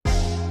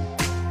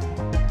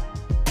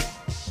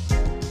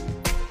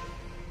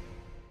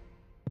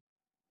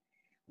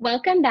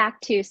Welcome back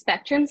to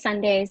Spectrum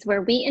Sundays,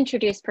 where we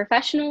introduce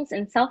professionals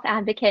and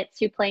self-advocates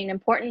who play an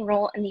important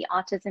role in the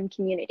autism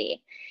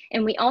community.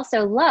 And we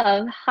also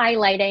love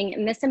highlighting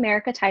Miss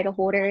America title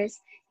holders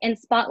and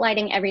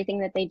spotlighting everything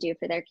that they do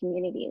for their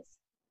communities.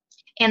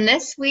 And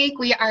this week,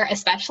 we are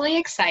especially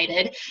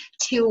excited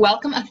to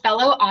welcome a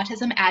fellow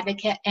autism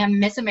advocate and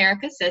Miss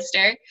America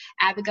sister,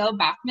 Abigail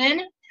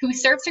Bachman, who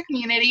serves her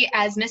community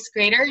as Miss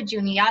Greater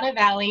Juniata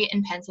Valley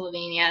in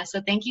Pennsylvania.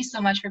 So thank you so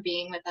much for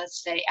being with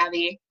us today,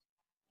 Abby.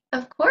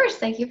 Of course,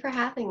 thank you for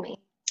having me.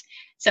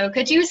 So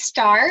could you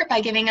start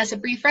by giving us a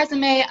brief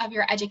resume of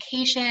your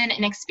education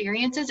and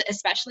experiences,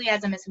 especially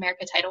as a Miss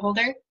America title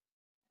holder?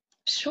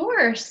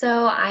 Sure.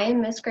 So I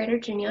am Miss Greater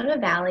Juniata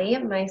Valley.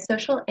 My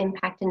social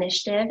impact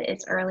initiative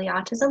is Early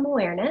Autism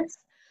Awareness.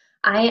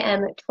 I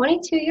am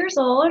 22 years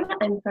old.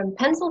 I'm from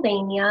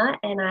Pennsylvania,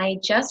 and I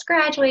just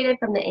graduated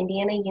from the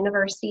Indiana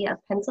University of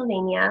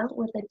Pennsylvania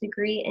with a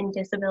degree in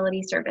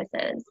disability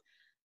services.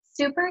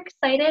 Super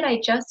excited.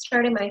 I just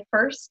started my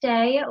first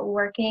day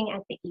working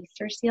at the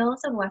Easter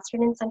Seals of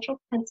Western and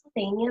Central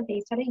Pennsylvania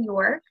based out of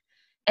York.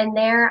 And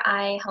there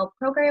I help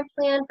program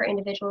plan for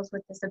individuals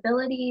with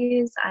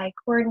disabilities. I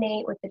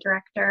coordinate with the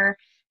director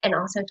and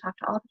also talk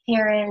to all the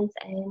parents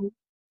and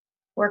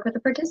work with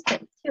the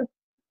participants too.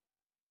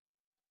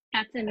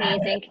 That's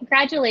amazing.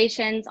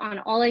 Congratulations on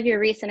all of your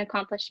recent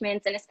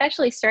accomplishments and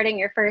especially starting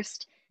your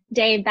first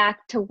day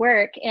back to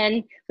work.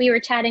 And we were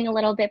chatting a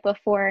little bit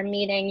before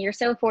meeting. You're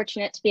so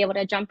fortunate to be able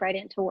to jump right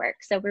into work.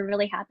 So we're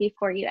really happy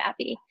for you,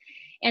 Abby.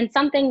 And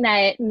something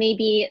that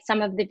maybe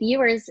some of the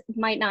viewers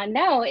might not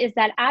know is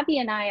that Abby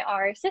and I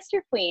are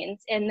sister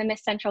queens in the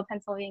Miss Central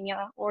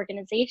Pennsylvania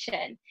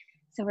organization.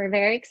 So we're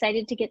very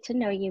excited to get to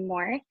know you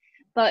more.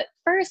 But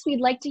first,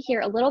 we'd like to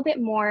hear a little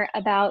bit more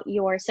about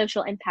your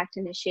social impact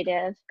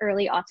initiative,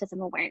 Early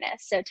Autism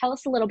Awareness. So tell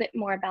us a little bit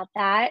more about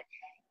that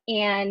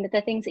and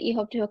the things that you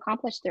hope to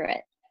accomplish through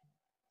it.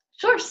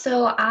 Sure.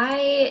 So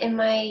in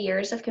my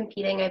years of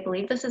competing, I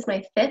believe this is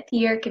my 5th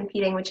year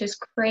competing, which is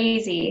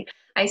crazy.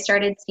 I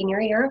started senior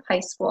year of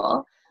high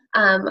school.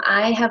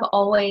 I have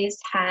always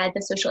had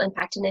the social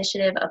impact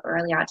initiative of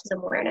Early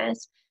Autism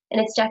Awareness,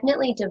 and it's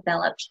definitely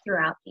developed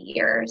throughout the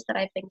years that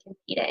I've been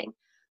competing.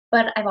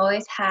 But I've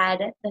always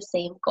had the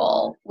same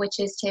goal, which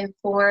is to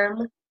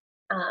inform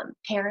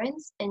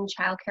parents and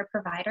childcare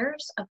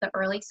providers of the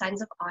early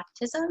signs of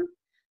autism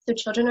so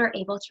children are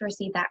able to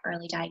receive that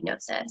early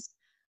diagnosis.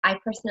 I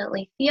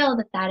personally feel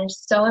that that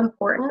is so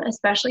important,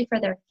 especially for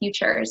their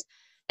futures.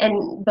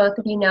 And both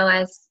of you know,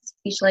 as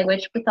speech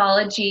language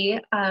pathology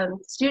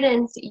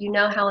students, you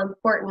know how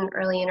important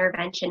early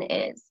intervention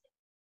is.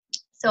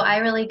 So I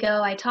really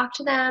I talk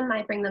to them,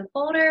 I bring them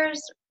folders.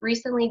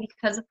 Recently,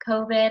 because of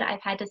COVID,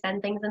 I've had to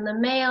send things in the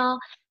mail,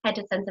 had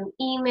to send some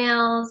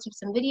emails, do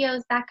some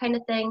videos, that kind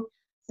of thing,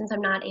 since I'm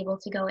not able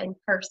to go in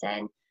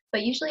person.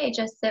 But usually I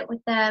just sit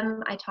with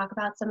them, I talk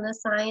about some of the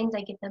signs,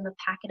 I give them a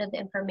packet of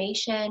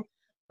information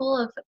full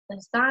of the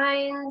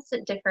signs,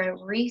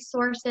 different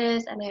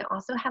resources, and I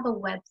also have a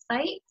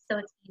website, so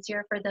it's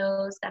easier for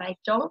those that I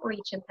don't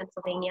reach in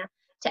Pennsylvania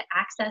to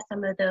access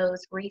some of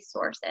those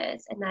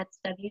resources, and that's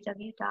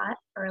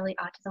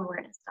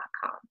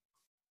www.earlyautismawareness.com.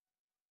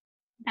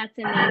 That's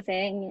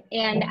amazing.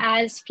 And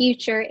as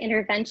future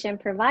intervention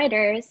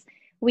providers,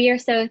 we are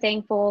so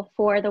thankful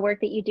for the work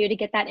that you do to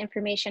get that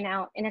information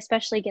out and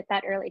especially get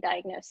that early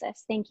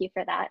diagnosis. Thank you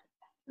for that.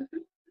 Mm-hmm.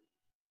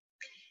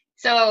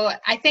 So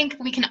I think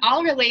we can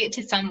all relate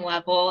to some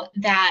level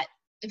that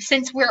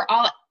since we're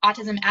all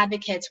autism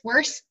advocates,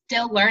 we're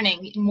still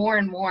learning more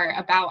and more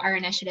about our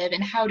initiative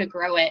and how to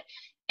grow it.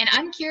 And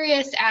I'm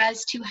curious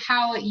as to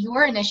how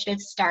your initiative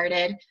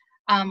started.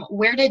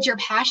 Where did your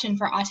passion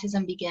for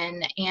autism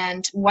begin?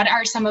 And what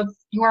are some of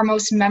your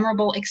most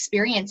memorable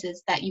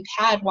experiences that you've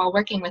had while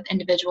working with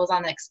individuals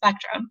on the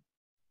spectrum?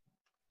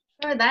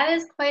 Sure, that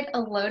is quite a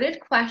loaded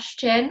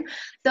question.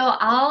 So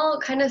I'll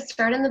kind of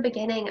start in the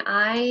beginning.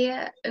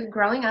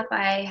 Growing up,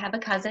 I have a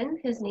cousin.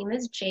 His name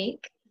is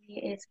Jake. He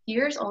is a few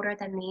years older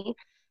than me,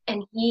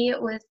 and he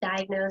was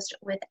diagnosed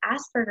with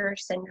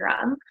Asperger's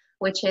syndrome,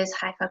 which is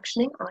high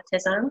functioning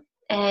autism.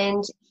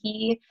 And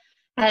he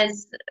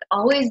has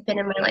always been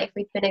in my life.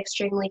 We've been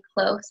extremely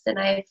close, and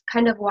I've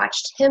kind of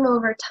watched him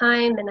over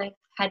time, and I've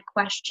had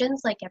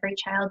questions like every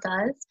child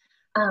does.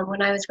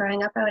 When I was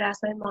growing up, I would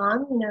ask my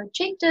mom,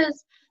 Jake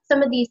does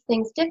some of these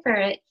things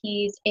different.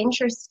 He's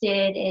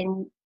interested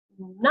in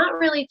not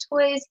really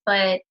toys,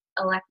 but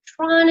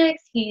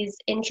electronics. He's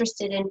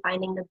interested in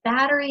finding the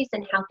batteries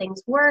and how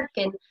things work.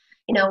 And,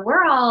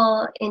 we're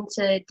all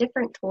into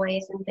different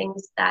toys and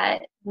things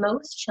that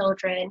most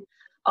children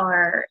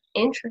are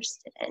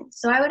interested in.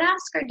 So I would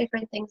ask her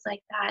different things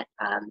like that.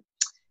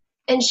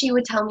 And she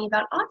would tell me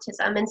about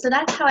autism. And so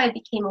that's how I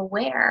became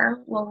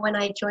aware. Well, when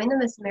I joined the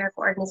Miss America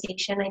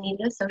organization, I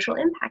needed a social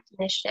impact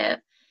initiative.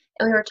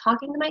 And we were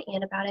talking to my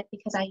aunt about it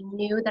because I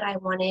knew that I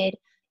wanted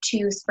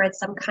to spread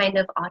some kind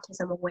of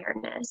autism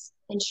awareness.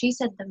 And she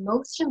said the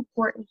most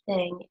important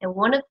thing, and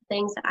one of the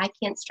things that I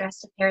can't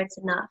stress to parents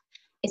enough,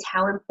 is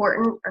how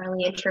important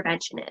early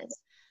intervention is.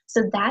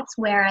 So that's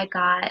where I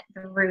got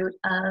the root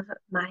of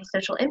my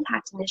social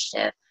impact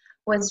initiative,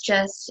 was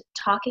just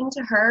talking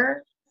to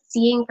her,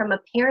 seeing from a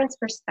parent's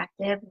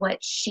perspective what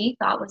she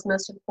thought was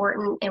most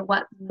important and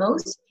what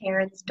most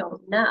parents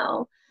don't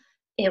know.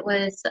 It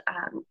was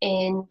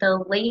in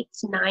the late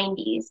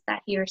 90s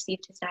that he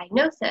received his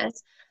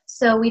diagnosis.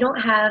 So we don't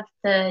have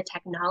the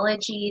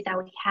technology that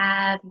we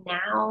have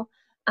now.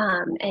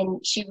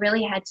 And she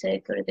really had to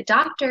go to the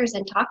doctors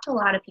and talk to a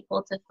lot of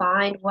people to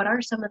find what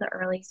are some of the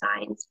early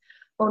signs.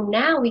 Well,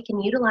 now we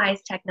can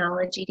utilize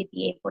technology to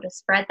be able to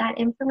spread that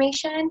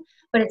information,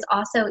 but it's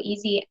also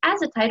easy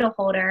as a title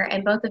holder,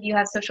 and both of you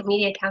have social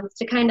media accounts,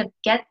 to kind of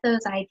get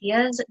those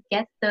ideas,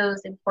 get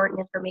those important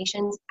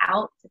informations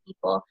out to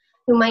people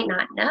who might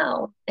not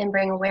know and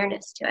bring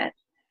awareness to it.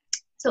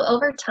 So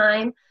over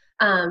time,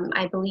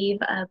 I believe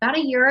about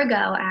a year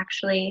ago,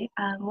 actually,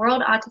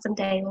 World Autism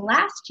Day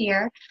last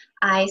year,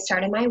 I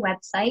started my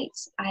website.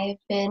 I've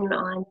been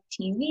on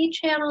TV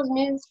channels,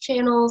 news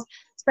channels,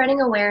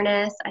 spreading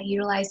awareness. I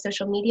utilize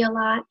social media a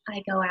lot.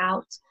 I go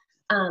out.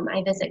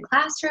 I visit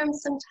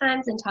classrooms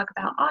sometimes and talk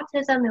about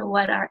autism and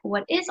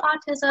what is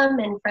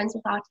autism and friends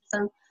with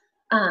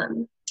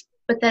autism.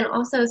 But then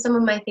also some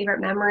of my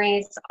favorite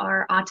memories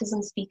are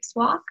Autism Speaks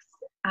walks.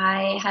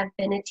 I have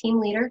been a team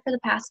leader for the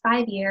past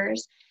 5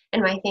 years,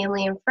 and my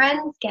family and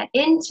friends get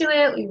into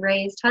it. We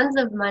raise tons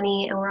of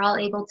money, and we're all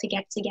able to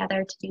get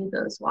together to do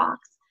those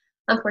walks.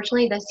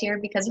 Unfortunately, this year,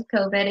 because of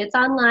COVID, it's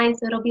online,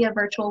 so it'll be a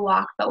virtual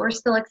walk, but we're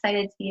still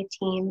excited to be a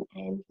team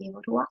and be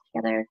able to walk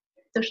together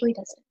socially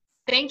distant.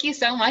 Thank you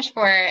so much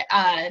for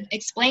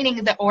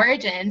explaining the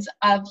origins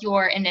of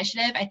your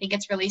initiative. I think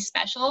it's really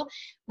special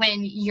when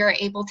you're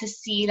able to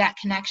see that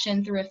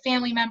connection through a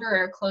family member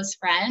or a close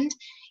friend.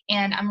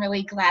 And I'm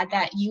really glad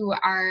that you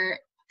are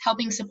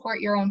helping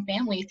support your own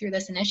family through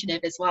this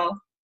initiative as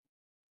well.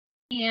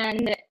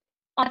 And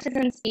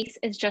Autism Speaks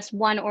is just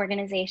one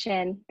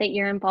organization that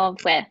you're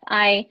involved with.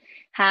 I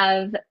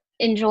have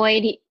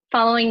enjoyed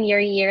following your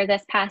year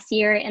this past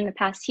year and the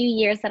past few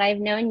years that I've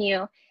known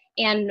you.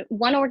 And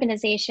one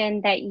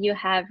organization that you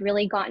have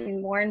really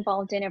gotten more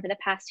involved in over the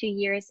past 2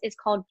 years is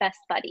called Best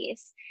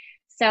Buddies.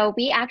 So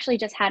we actually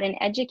just had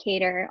an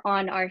educator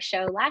on our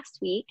show last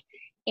week,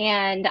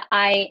 and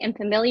I am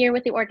familiar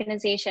with the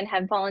organization,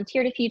 have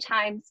volunteered a few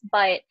times,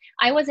 but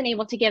I wasn't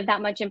able to give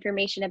that much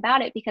information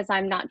about it because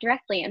I'm not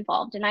directly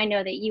involved, and I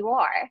know that you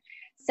are.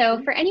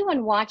 So for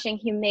anyone watching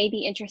who may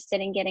be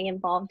interested in getting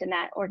involved in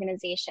that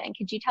organization,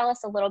 could you tell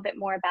us a little bit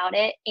more about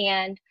it,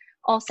 and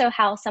also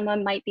how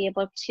someone might be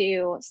able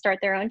to start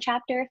their own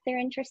chapter if they're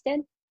interested?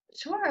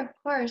 Sure, of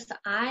course.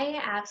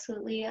 I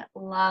absolutely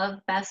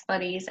love Best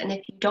Buddies. And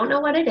if you don't know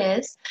what it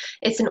is,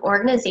 it's an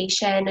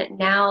organization.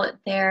 Now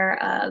they're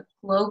a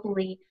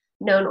globally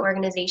known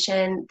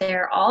organization.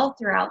 They're all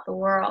throughout the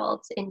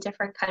world in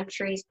different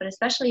countries, but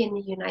especially in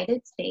the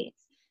United States.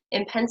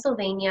 In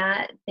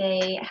Pennsylvania,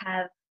 they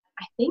have,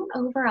 I think,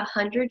 over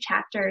 100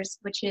 chapters,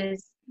 which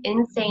is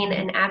insane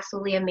and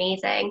absolutely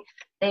amazing.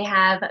 They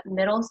have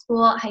middle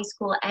school, high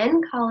school,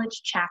 and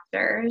college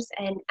chapters.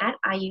 And at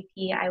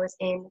IUP, I was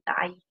in the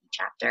IUP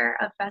chapter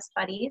of Best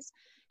Buddies,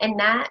 and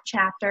that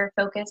chapter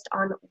focused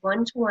on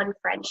one-to-one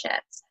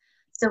friendships.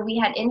 So we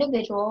had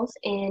individuals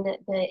in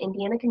the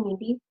Indiana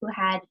community who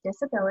had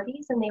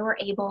disabilities, and they were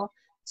able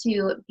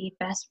to be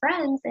best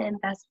friends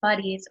and best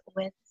buddies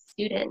with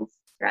students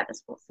throughout the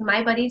school. So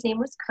my buddy's name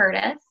was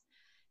Curtis,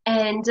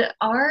 and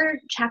our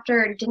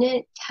chapter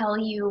didn't tell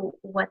you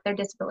what their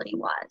disability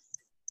was.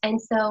 And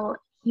so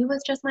he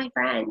was just my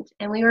friend,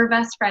 and we were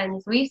best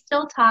friends. We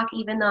still talk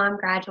even though I'm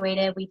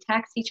graduated. We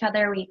text each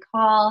other, we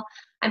call.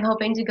 I'm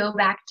hoping to go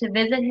back to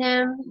visit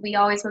him. We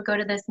always would go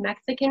to this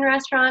Mexican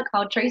restaurant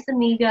called Tres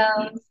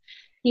Amigos.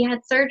 He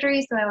had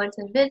surgery, so I went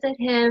to visit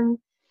him.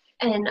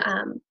 And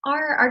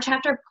our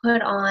chapter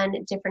put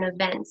on different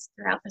events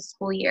throughout the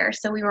school year.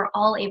 So we were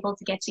all able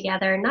to get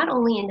together, not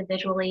only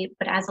individually,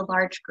 but as a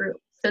large group.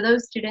 So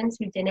those students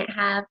who didn't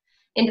have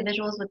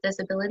individuals with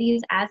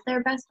disabilities as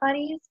their best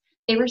buddies,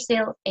 they were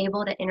still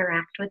able to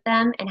interact with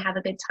them and have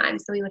a good time.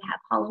 So we would have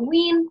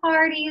Halloween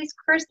parties,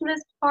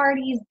 Christmas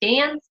parties,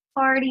 dance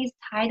parties,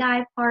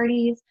 tie-dye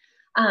parties,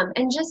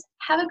 and just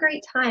have a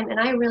great time. And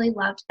I really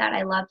loved that.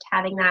 I loved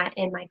having that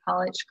in my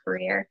college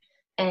career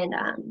and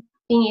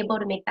being able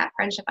to make that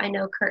friendship. I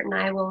know Kurt and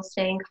I will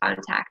stay in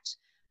contact,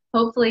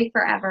 hopefully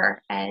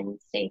forever, and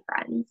stay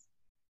friends.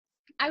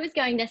 I was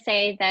going to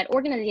say that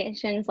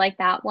organizations like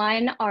that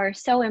one are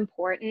so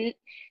important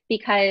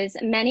because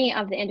many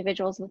of the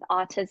individuals with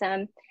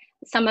autism,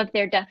 some of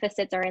their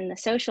deficits are in the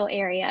social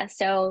area.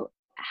 So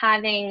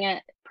having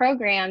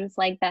programs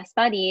like Best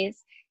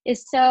Buddies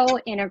is so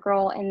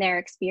integral in their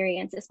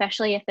experience,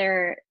 especially if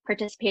they're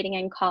participating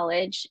in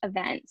college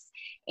events.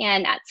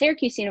 And at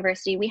Syracuse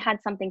University, we had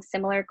something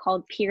similar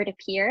called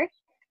peer-to-peer.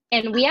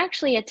 And we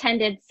actually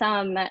attended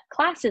some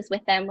classes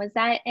with them. Was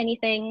that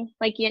anything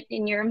like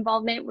in your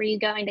involvement? Were you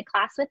going to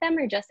class with them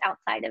or just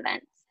outside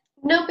events?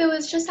 Nope, it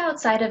was just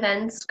outside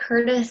events.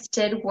 Curtis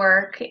did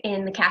work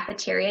in the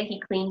cafeteria. He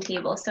cleaned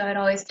tables, so I'd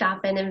always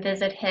stop in and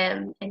visit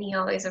him, and he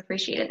always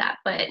appreciated that.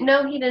 But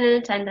no, he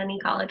didn't attend any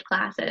college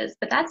classes.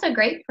 But that's a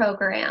great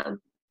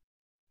program.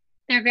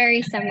 They're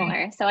very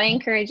similar. So I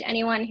encourage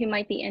anyone who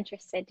might be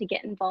interested to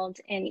get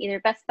involved in either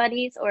Best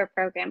Buddies or a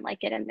program like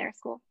it in their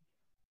school.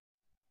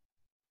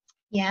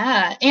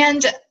 Yeah,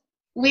 and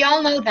we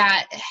all know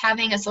that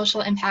having a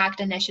social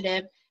impact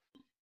initiative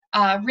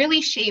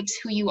really shapes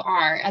who you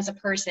are as a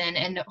person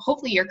and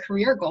hopefully your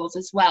career goals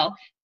as well.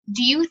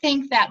 Do you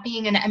think that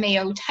being an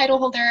MAO title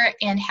holder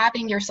and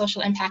having your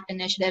social impact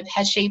initiative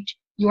has shaped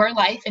your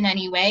life in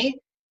any way,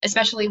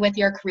 especially with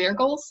your career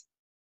goals?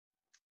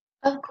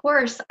 Of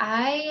course,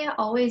 I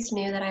always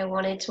knew that I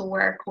wanted to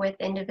work with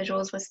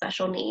individuals with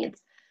special needs.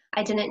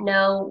 I didn't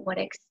know what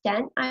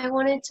extent I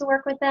wanted to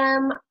work with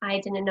them. I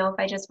didn't know if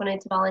I just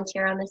wanted to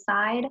volunteer on the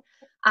side.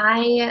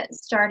 I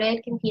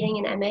started competing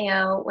in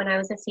MAO when I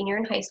was a senior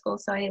in high school,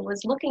 so I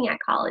was looking at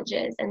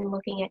colleges and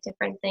looking at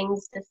different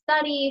things to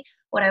study,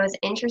 what I was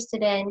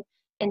interested in.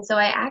 And so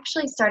I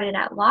actually started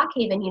at Lock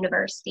Haven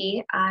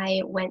University.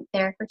 I went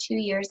there for 2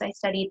 years. I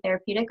studied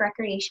therapeutic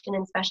recreation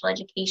and special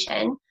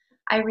education.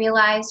 I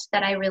realized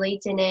that I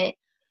really didn't,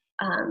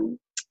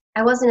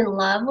 I wasn't in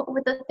love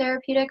with the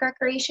therapeutic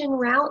recreation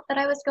route that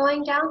I was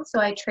going down. So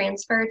I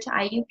transferred to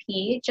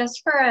IUP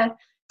just for a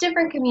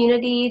different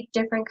community,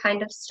 different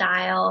kind of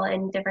style,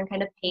 and different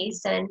kind of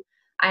pace. And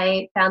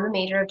I found the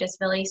major of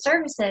disability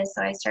services.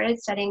 So I started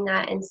studying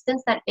that. And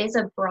since that is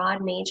a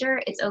broad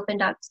major, it's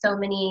opened up so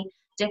many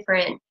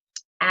different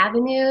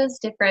avenues,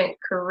 different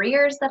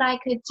careers that I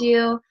could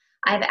do.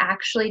 I've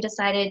actually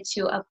decided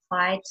to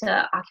apply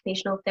to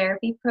occupational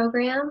therapy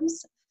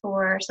programs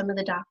for some of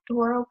the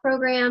doctoral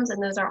programs,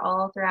 and those are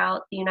all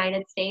throughout the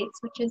United States,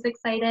 which is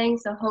exciting.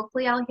 So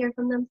hopefully I'll hear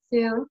from them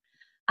soon.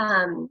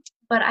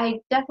 But I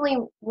definitely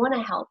want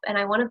to help, and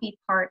I want to be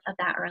part of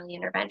that early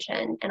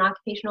intervention. And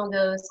occupational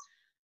goes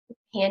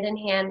hand in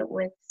hand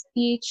with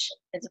speech,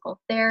 physical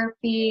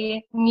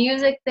therapy,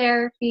 music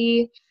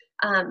therapy.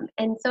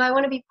 And so I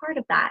want to be part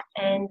of that.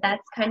 And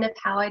that's kind of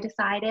how I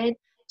decided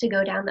to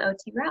go down the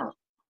OT route.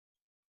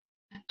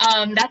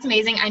 That's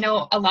amazing. I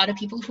know a lot of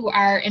people who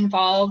are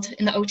involved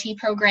in the OT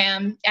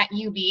program at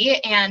UB,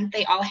 and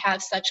they all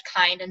have such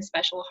kind and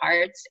special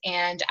hearts.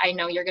 And I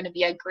know you're going to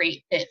be a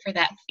great fit for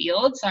that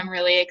field. So I'm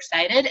really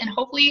excited. And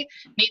hopefully,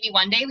 maybe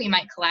one day we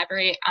might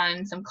collaborate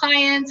on some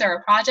clients or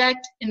a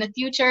project in the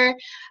future.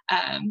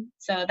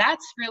 So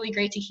that's really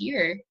great to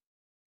hear.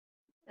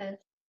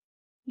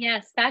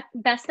 Yes,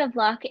 best of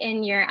luck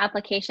in your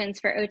applications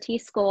for OT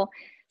school.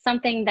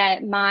 Something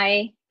that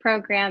my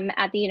program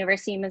at the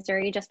University of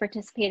Missouri just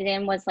participated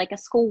in was like a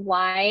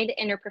school-wide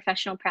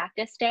interprofessional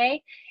practice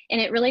day. And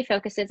it really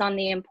focuses on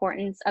the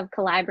importance of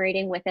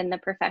collaborating within the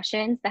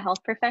professions, the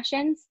health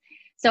professions.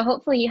 So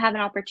hopefully you have an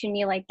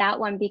opportunity like that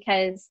one,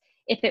 because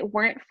if it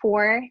weren't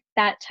for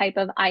that type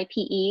of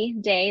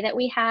IPE day that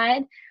we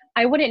had,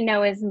 I wouldn't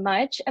know as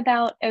much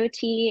about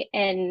OT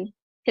and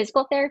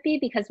physical therapy,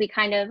 because we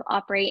kind of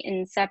operate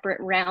in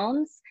separate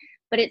realms,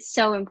 but it's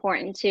so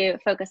important to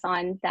focus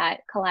on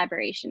that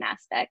collaboration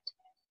aspect.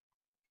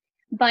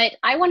 But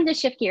I wanted to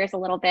shift gears a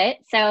little bit.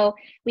 So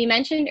we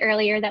mentioned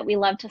earlier that we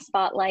love to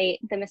spotlight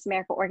the Miss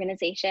America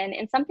organization,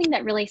 and something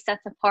that really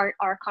sets apart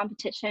our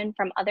competition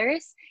from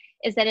others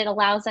is that it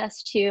allows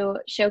us to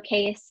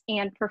showcase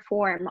and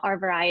perform our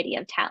variety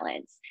of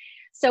talents.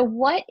 So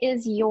what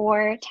is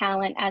your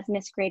talent as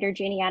Miss Greater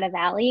Juniata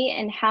Valley,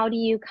 and how do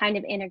you kind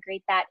of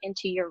integrate that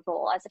into your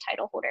role as a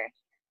title holder?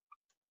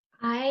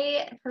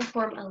 I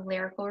perform a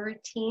lyrical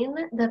routine.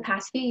 The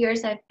past few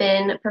years I've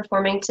been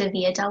performing to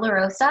Via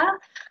Dolorosa.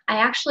 I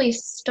actually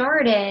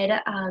started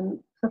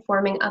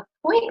performing a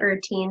point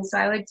routine. So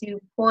I would do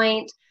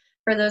point.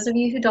 For those of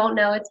you who don't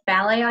know, it's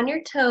ballet on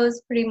your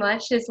toes, pretty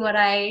much is what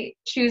I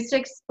choose to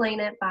explain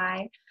it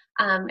by.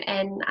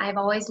 And I've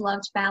always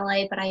loved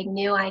ballet, but I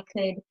knew I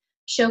could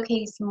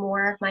showcase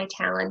more of my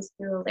talents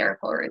through a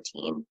lyrical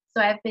routine.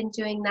 So I've been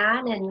doing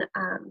that and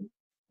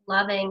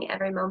loving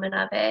every moment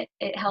of it.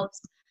 It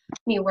helps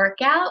me work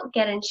out,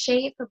 get in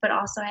shape, but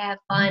also I have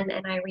fun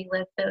and I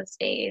relive those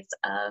days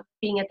of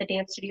being at the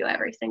dance studio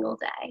every single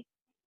day.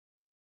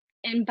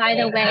 And by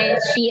the way,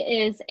 she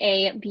is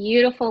a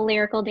beautiful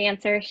lyrical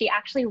dancer. She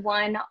actually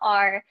won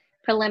our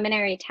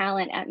preliminary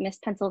talent at Miss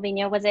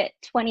Pennsylvania. Was it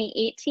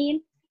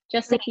 2018?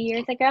 Just a few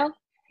years ago?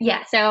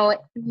 Yeah. So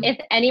if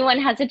anyone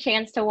has a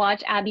chance to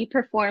watch Abby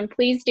perform,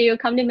 please do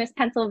come to Miss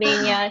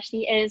Pennsylvania.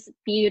 She is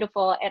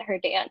beautiful at her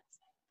dance.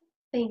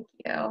 Thank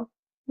you.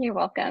 You're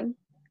welcome.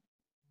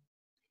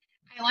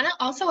 I want to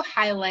also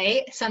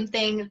highlight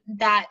something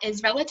that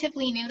is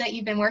relatively new that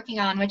you've been working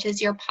on, which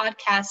is your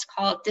podcast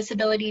called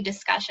Disability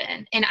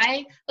Discussion. And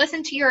I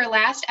listened to your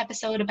last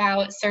episode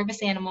about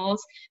service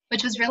animals,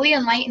 which was really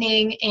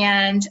enlightening.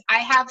 And I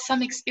have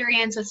some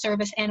experience with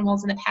service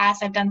animals in the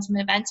past. I've done some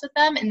events with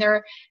them, and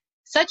they're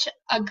such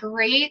a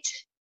great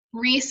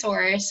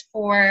resource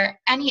for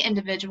any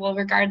individual,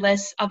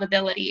 regardless of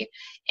ability.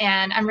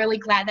 And I'm really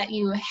glad that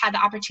you had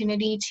the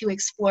opportunity to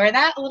explore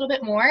that a little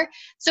bit more.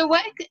 So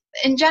what,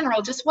 in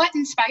general, just what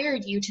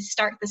inspired you to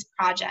start this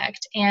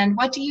project, and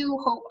what do you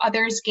hope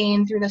others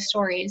gain through the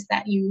stories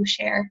that you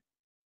share?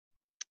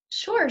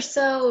 Sure.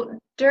 So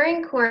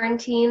during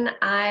quarantine,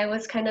 I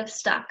was kind of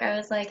stuck. I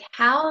was like,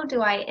 how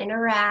do I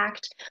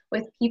interact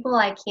with people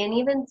I can't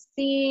even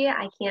see,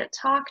 I can't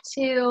talk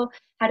to?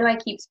 How do I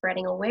keep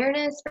spreading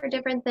awareness for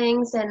different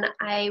things? And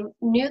I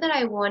knew that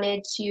I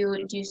wanted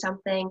to do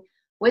something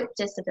with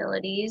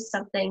disabilities,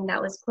 something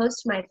that was close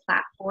to my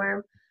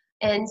platform.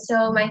 And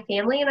so my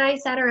family and I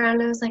sat around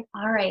and I was like,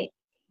 all right,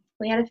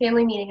 we had a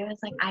family meeting. I was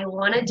like, I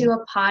want to do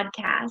a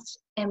podcast.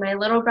 And my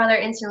little brother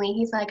instantly,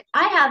 he's like,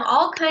 I have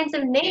all kinds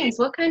of names.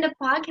 What kind of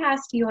podcast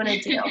do you want to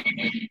do?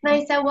 And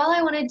I said, well,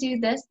 I want to do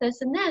this,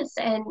 this, and this.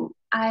 And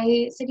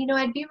I said,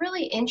 I'd be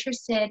really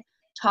interested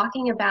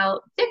talking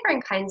about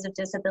different kinds of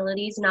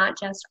disabilities, not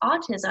just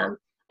autism,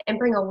 and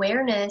bring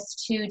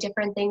awareness to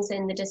different things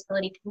in the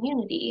disability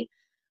community.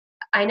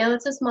 I know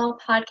it's a small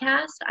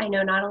podcast. I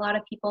know not a lot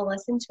of people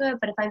listen to it,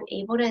 but if I'm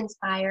able to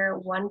inspire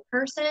one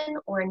person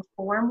or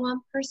inform one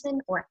person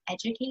or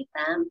educate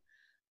them,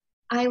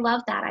 I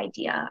love that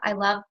idea. I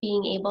love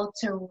being able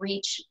to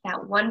reach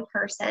that one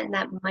person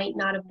that might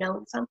not have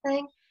known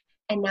something,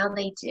 and now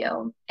they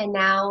do. And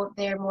now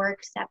they're more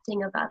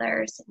accepting of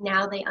others.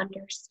 Now they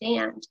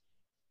understand.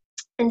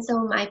 And so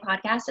my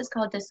podcast is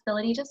called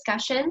Disability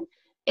Discussion.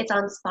 It's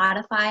on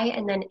Spotify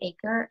and then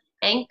Anchor,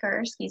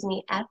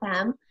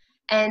 FM.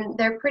 And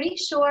they're pretty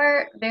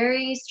short,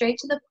 very straight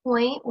to the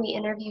point. We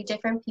interview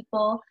different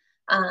people.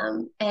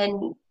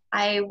 And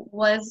I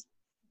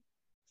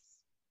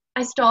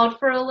stalled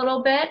for a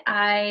little bit.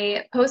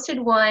 I posted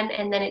one,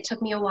 and then it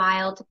took me a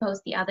while to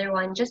post the other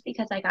one just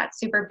because I got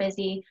super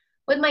busy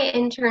with my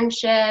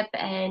internship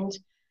and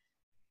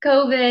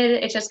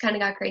COVID. It just kind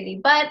of got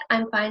crazy. But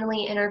I'm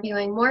finally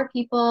interviewing more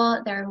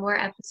people. There are more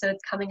episodes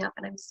coming up,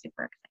 and I'm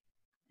super excited.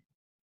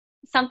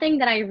 Something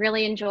that I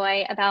really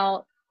enjoy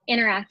about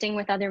interacting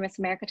with other Miss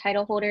America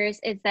title holders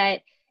is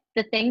that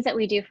the things that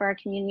we do for our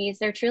communities,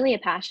 they're truly a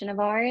passion of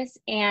ours.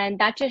 And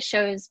that just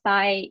shows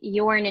by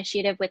your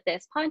initiative with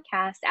this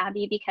podcast,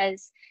 Abby,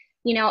 because,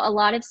 a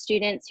lot of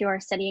students who are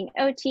studying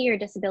OT or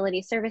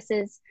disability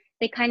services,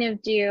 they kind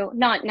of do,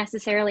 not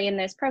necessarily in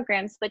those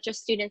programs, but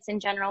just students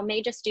in general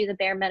may just do the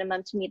bare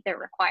minimum to meet their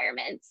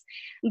requirements.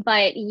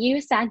 But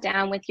you sat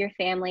down with your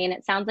family, and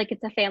it sounds like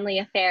it's a family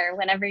affair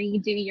whenever you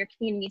do your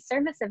community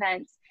service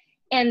events.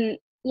 And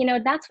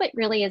that's what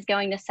really is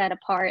going to set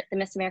apart the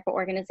Miss America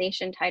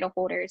organization title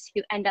holders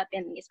who end up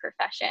in these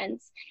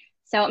professions.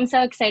 So I'm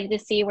so excited to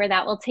see where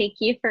that will take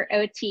you for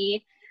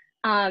OT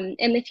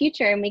in the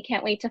future, and we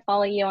can't wait to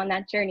follow you on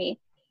that journey.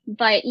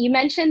 But you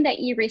mentioned that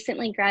you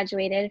recently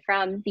graduated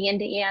from the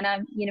Indiana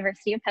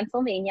University of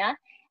Pennsylvania,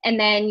 and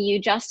then you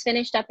just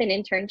finished up an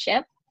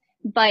internship,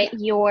 but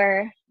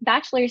your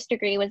bachelor's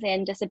degree was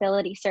in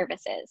disability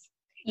services.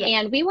 Yes.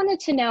 And we wanted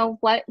to know,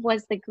 what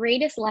was the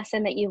greatest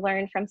lesson that you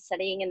learned from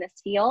studying in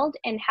this field,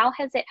 and how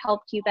has it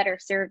helped you better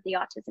serve the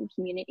autism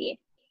community?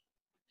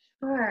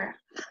 Sure.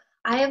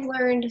 I have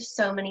learned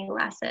so many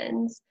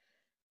lessons.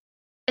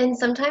 And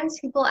sometimes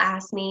people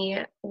ask me,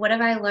 what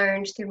have I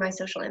learned through my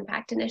social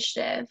impact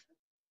initiative,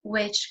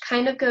 which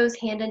kind of goes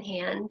hand in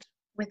hand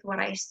with what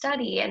I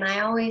study. And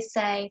I always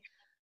say,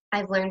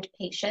 I've learned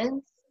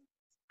patience,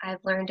 I've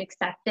learned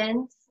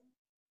acceptance,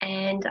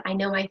 and I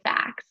know my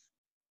facts.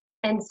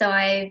 And so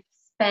I've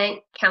spent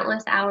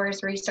countless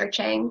hours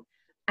researching.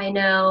 I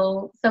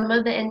know some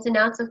of the ins and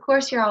outs. Of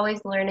course, you're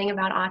always learning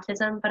about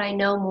autism, but I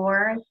know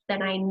more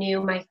than I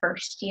knew my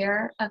first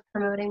year of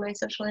promoting my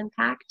social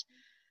impact.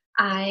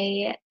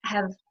 I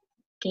have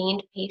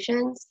gained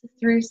patience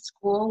through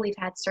school. We've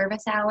had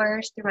service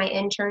hours. Through my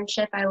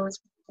internship, I was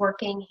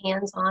working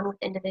hands-on with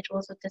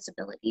individuals with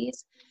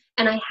disabilities,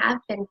 and I have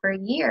been for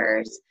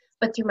years.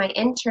 But through my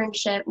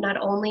internship, not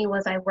only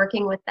was I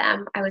working with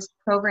them, I was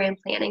program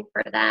planning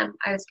for them.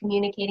 I was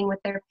communicating with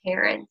their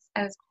parents.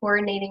 I was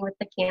coordinating with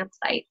the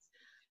campsites.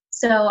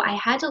 So I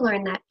had to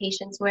learn that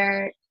patience,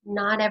 where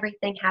not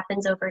everything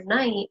happens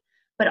overnight,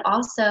 but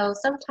also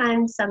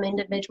sometimes some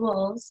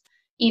individuals,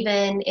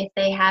 even if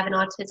they have an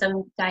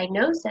autism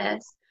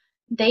diagnosis,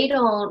 they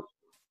don't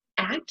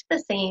act the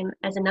same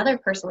as another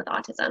person with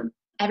autism.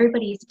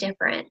 Everybody's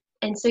different.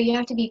 And so you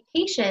have to be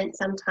patient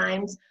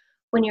sometimes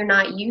when you're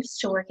not used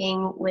to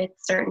working with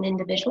certain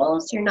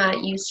individuals, you're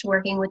not used to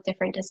working with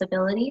different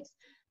disabilities,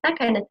 that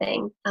kind of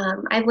thing.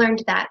 I've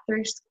learned that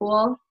through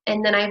school.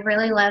 And then I've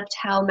really loved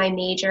how my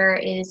major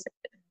is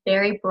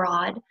very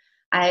broad.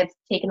 I've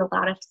taken a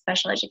lot of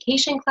special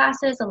education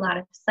classes, a lot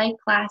of psych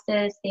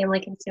classes, family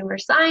consumer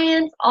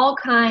science, all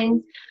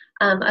kinds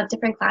of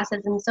different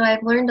classes. And so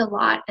I've learned a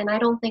lot, and I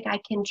don't think I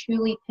can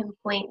truly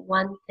pinpoint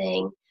one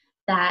thing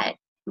that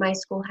my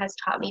school has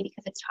taught me,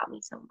 because it's taught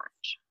me so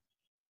much.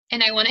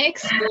 And I want to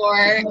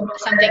explore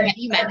something that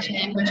you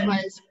mentioned, which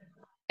was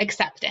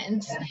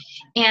acceptance.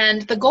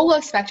 And the goal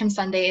of Spectrum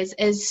Sundays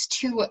is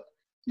to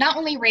not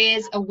only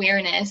raise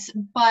awareness,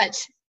 but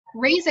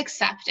raise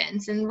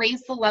acceptance and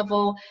raise the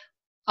level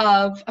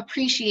of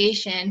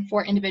appreciation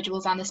for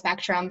individuals on the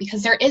spectrum,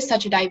 because there is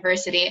such a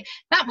diversity,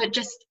 not with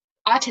just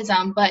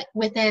autism, but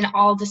within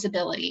all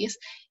disabilities.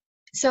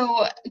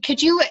 So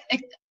could you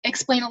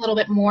explain a little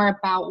bit more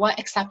about what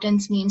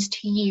acceptance means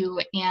to you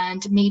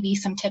and maybe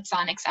some tips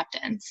on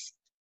acceptance?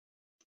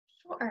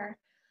 Sure.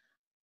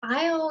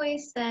 I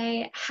always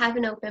say have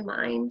an open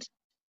mind.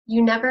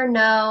 You never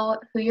know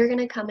who you're going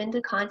to come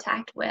into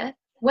contact with,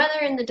 whether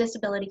in the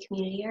disability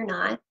community or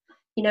not.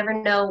 You never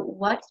know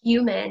what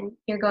human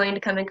you're going to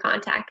come in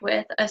contact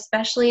with,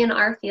 especially in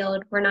our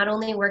field. We're not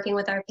only working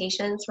with our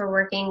patients, we're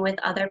working with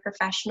other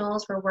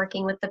professionals, we're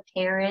working with the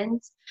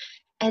parents.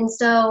 And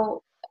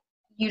so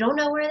you don't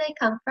know where they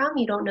come from,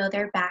 you don't know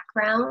their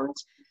background.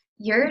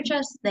 You're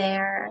just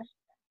there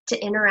to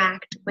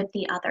interact with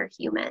the other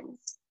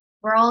humans.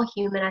 We're all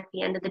human at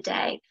the end of the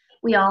day.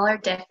 We all are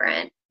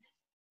different.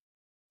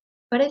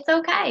 But it's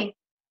okay.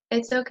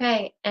 It's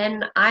okay.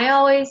 And I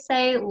always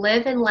say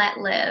live and let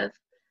live.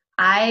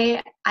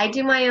 I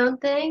do my own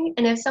thing,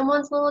 and if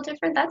someone's a little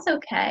different, that's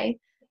okay.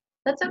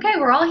 That's okay.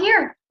 We're all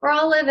here. We're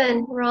all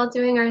living. We're all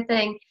doing our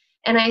thing.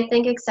 And I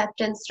think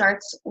acceptance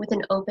starts with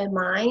an open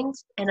mind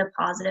and a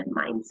positive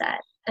mindset.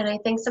 And I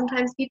think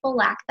sometimes people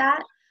lack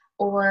that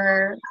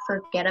or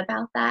forget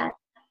about that.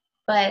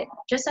 But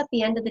just at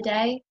the end of the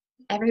day,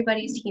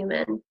 everybody's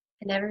human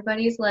and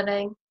everybody's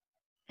living,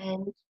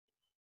 and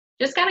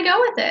just got to go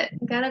with it.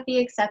 You got to be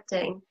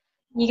accepting.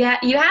 You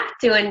have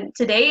to. In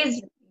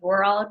today's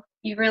world,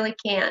 you really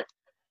can't.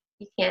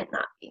 You can't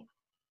not be.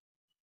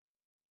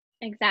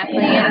 Exactly.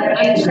 And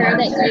I'm sure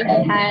that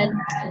you've had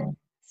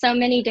so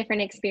many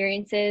different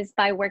experiences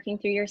by working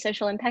through your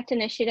social impact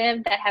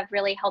initiative that have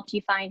really helped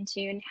you fine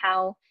tune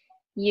how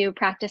you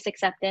practice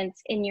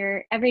acceptance in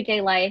your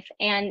everyday life.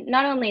 And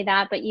not only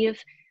that, but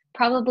you've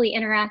probably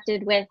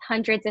interacted with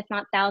hundreds, if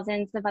not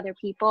thousands, of other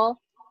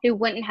people who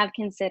wouldn't have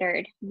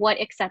considered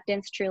what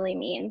acceptance truly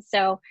means.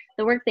 So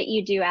the work that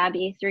you do,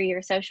 Abby, through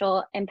your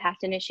social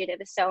impact initiative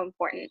is so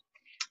important.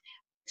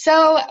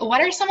 So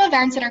what are some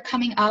events that are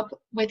coming up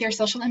with your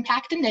social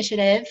impact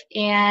initiative,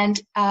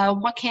 and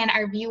what can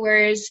our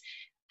viewers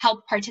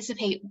help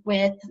participate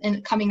with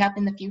coming up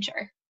in the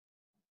future?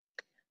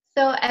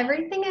 So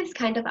everything is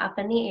kind of up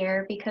in the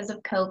air because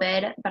of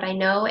COVID, but I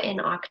know in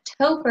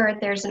October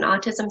there's an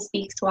Autism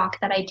Speaks Walk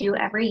that I do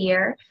every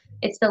year.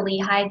 It's the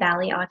Lehigh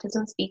Valley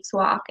Autism Speaks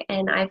Walk,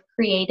 and I've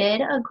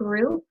created a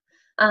group,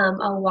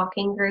 a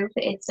walking group.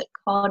 It's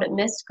called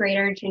Miss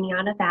Greater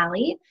Juniata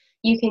Valley.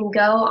 You can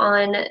go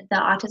on the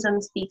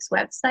Autism Speaks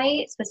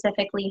website,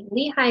 specifically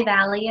Lehigh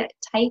Valley,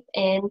 type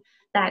in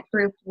that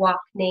group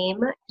walk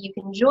name. You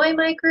can join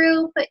my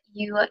group,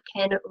 you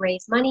can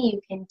raise money,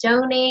 you can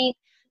donate.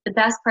 The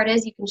best part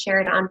is you can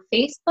share it on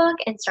Facebook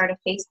and start a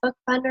Facebook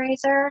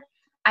fundraiser.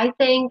 I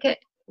think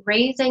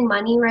raising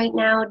money right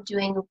now,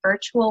 doing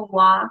virtual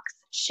walks,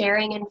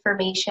 sharing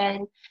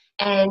information,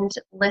 and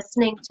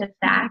listening to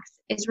facts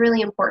is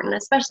really important,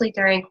 especially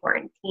during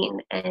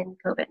quarantine and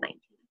COVID-19.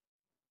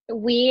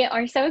 We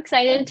are so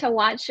excited to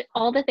watch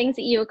all the things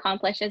that you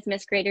accomplish as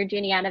Miss Greater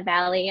Juniata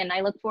Valley, and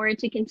I look forward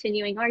to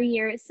continuing our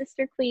year as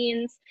Sister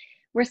Queens.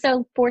 We're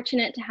so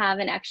fortunate to have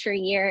an extra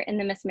year in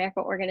the Miss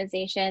America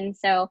organization.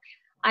 So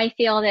I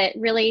feel that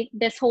really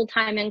this whole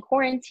time in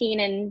quarantine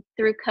and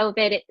through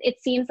COVID,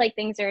 it seems like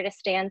things are at a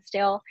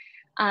standstill,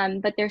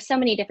 but there's so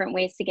many different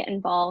ways to get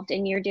involved,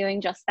 and you're doing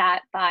just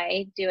that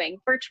by doing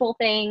virtual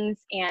things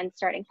and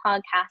starting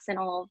podcasts and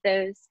all of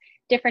those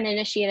different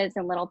initiatives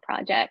and little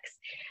projects.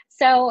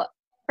 So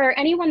for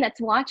anyone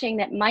that's watching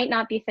that might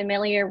not be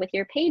familiar with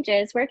your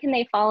pages, where can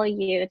they follow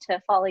you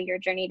to follow your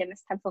journey to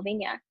Miss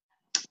Pennsylvania?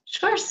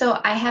 Sure. So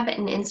I have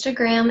an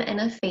Instagram and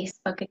a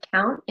Facebook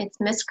account.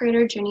 It's Miss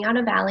Greater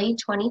Juniata Valley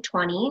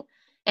 2020.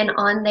 And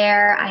on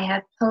there, I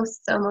have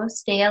posts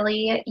almost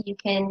daily. You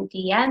can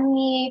DM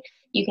me,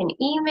 you can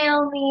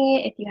email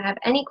me if you have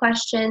any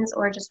questions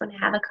or just want to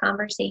have a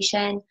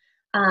conversation.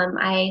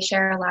 I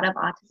share a lot of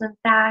autism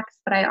facts,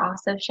 but I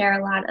also share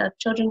a lot of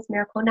Children's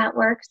Miracle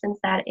Network, since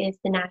that is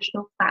the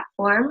national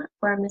platform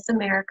for Miss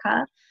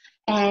America.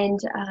 And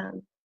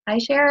I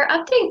share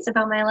updates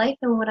about my life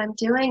and what I'm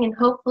doing, and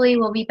hopefully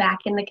we'll be back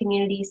in the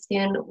community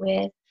soon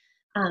with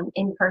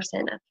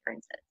in-person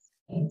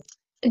appearances.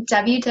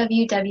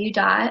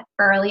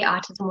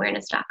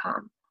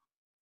 www.earlyautismawareness.com.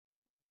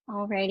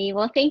 Alrighty,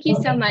 well, thank you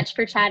so much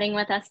for chatting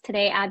with us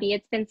today, Abby.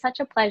 It's been such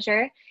a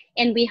pleasure,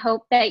 and we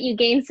hope that you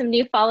gain some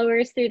new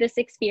followers through this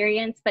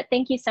experience, but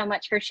thank you so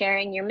much for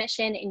sharing your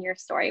mission and your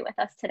story with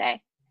us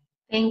today.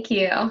 Thank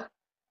you.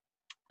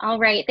 All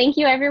right, thank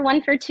you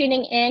everyone for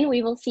tuning in.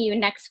 We will see you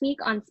next week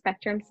on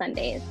Spectrum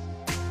Sundays.